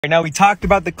Right, now we talked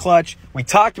about the clutch, we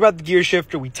talked about the gear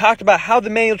shifter, we talked about how the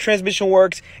manual transmission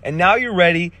works, and now you're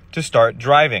ready to start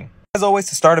driving. As always,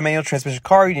 to start a manual transmission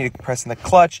car, you need to press in the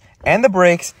clutch and the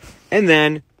brakes, and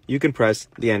then you can press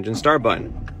the engine start button.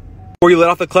 Before you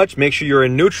let off the clutch, make sure you're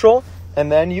in neutral,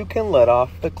 and then you can let off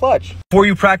the clutch. Before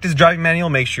you practice driving manual,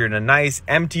 make sure you're in a nice,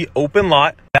 empty, open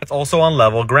lot that's also on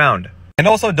level ground. And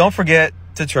also, don't forget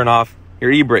to turn off your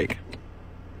e-brake.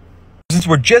 Since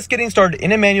we're just getting started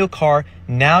in a manual car,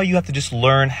 now you have to just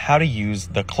learn how to use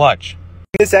the clutch.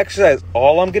 In this exercise,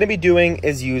 all I'm going to be doing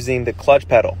is using the clutch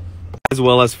pedal, as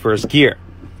well as first gear.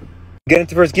 Get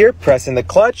into first gear, press in the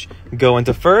clutch, go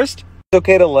into first. It's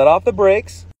okay to let off the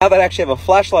brakes. Now that I actually have a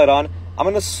flashlight on, I'm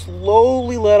going to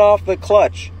slowly let off the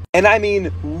clutch. And I mean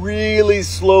really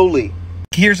slowly.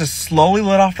 Here's to slowly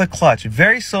let off the clutch,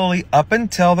 very slowly up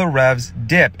until the revs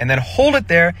dip, and then hold it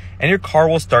there and your car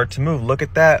will start to move. Look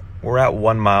at that, we're at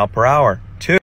 1 mile per hour.